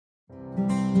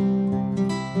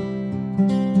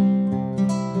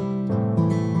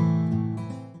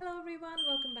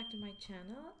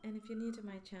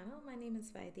is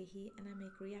Vaidehi and I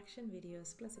make reaction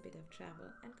videos plus a bit of travel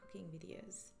and cooking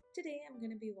videos. Today I'm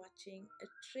going to be watching a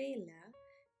trailer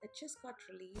that just got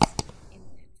released in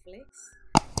Netflix.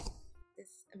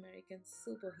 This American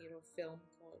superhero film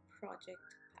called Project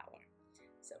Power.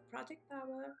 So Project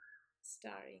Power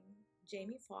starring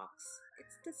Jamie Foxx.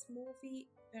 It's this movie,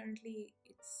 apparently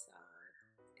it's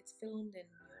filmed in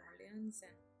New Orleans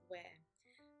and where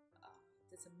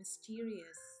there's a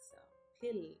mysterious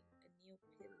pill, a new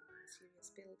pill, a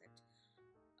mysterious pill that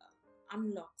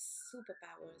unlocks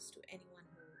superpowers to anyone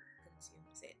who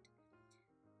consumes it.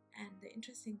 And the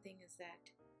interesting thing is that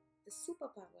the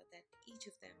superpower that each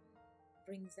of them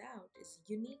brings out is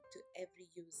unique to every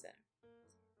user.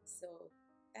 So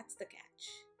that's the catch.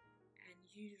 And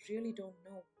you really don't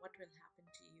know what will happen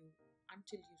to you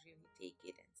until you really take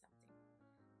it and something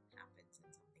happens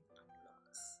and something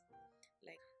unlocks.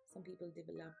 Like some people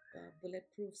develop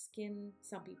bulletproof skin,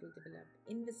 some people develop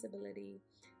invisibility,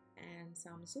 and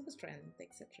some super strength,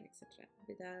 etc. etc.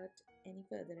 Without any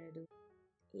further ado,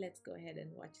 let's go ahead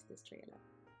and watch this trailer.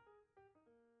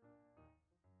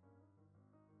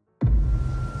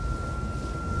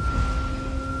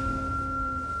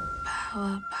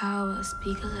 Power, power,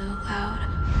 speak a little louder.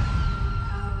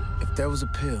 If there was a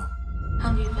pill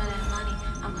Hungry for that money,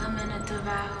 I'm coming to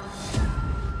devour.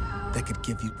 that could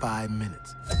give you 5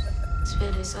 minutes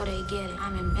Spit it so they get it.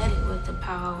 I'm embedded with the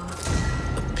power.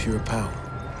 of pure power,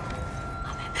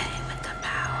 I'm embedded with the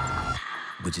power.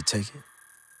 would you take it?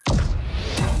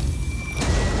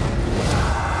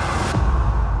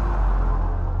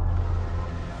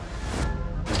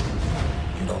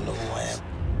 You don't know who I am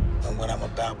and what I'm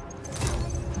about,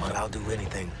 but I'll do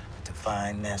anything to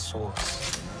find that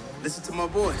source. Listen to my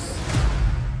voice.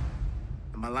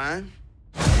 Am I lying?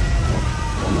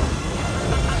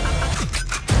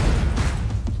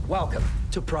 Welcome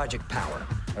to Project Power.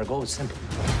 Our goal is simple: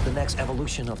 the next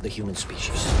evolution of the human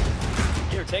species.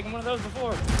 You ever taken one of those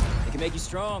before? It can make you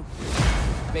strong,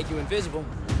 make you invisible.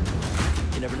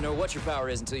 You never know what your power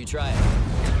is until you try it.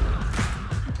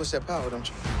 You push that power, don't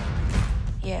you?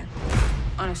 Yeah.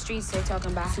 On the streets, they're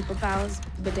talking about superpowers,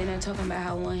 but they're not talking about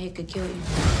how one hit could kill you.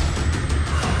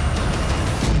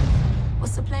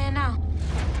 What's the plan now?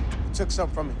 You took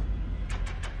something from me.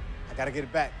 I gotta get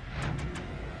it back.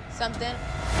 Something?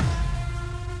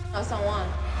 Or someone?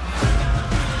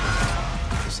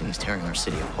 This thing's tearing our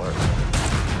city apart.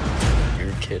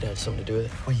 Your kid has something to do with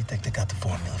it? Where you think they got the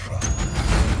formula from?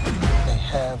 They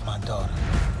have my daughter.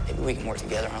 Maybe we can work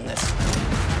together on this.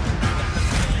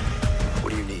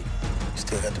 What do you need? You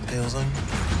still got the pills on you?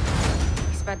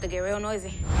 It's about to get real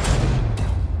noisy.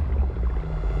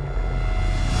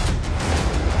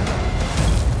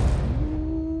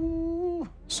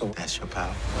 So that's your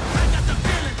power.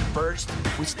 First,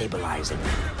 we stabilize it.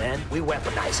 Then we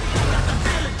weaponize it.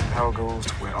 Power goes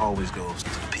to where it always goes, to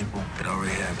the people that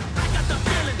already have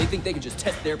it. They think they can just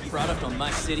test their product on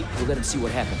my city? We'll let them see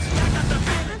what happens.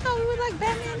 I thought we were like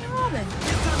Batman and Robin.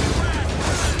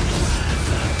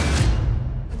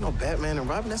 No, Batman and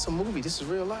Robin, that's a movie. This is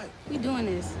real life. We doing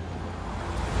this.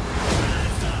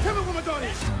 Tell me where my daughter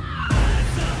is.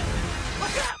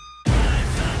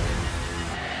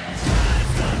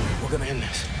 We're gonna end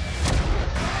this.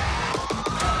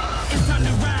 It's time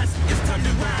to rise. It's time to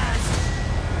rise.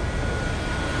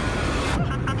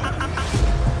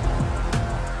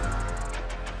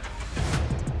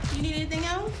 You need anything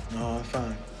else? No, I'm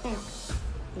fine.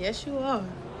 Yes, you are.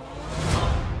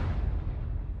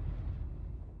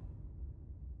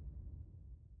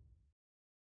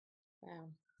 Wow,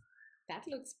 that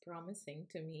looks promising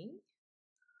to me.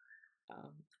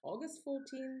 August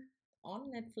 14th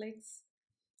on Netflix.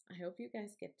 I hope you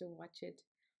guys get to watch it.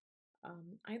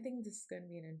 I think this is going to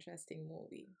be an interesting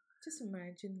movie. Just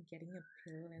imagine getting a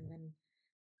pill and then,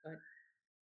 but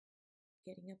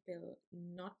getting a pill,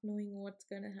 not knowing what's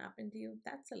going to happen to you.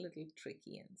 That's a little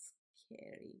tricky and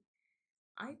scary.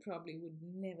 I probably would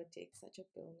never take such a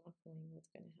pill, not knowing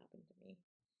what's going to happen to me.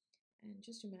 And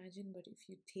just imagine, but if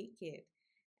you take it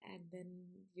and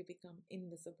then you become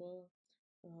invisible,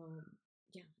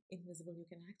 invisible, you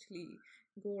can actually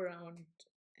go around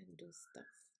and do stuff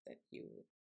that you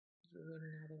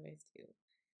wouldn't otherwise do.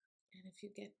 And if you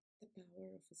get the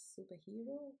power of a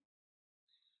superhero,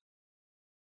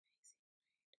 amazing,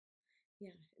 right?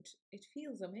 Yeah, it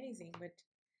feels amazing, but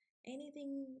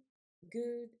anything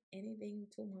good, anything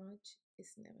too much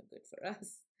is never good for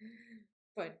us.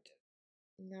 But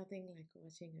nothing like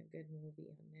watching a good movie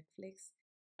on Netflix.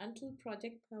 Until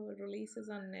Project Power releases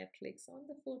on Netflix on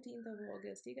the 14th of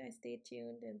August, you guys stay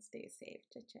tuned and stay safe.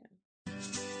 Ciao, ciao.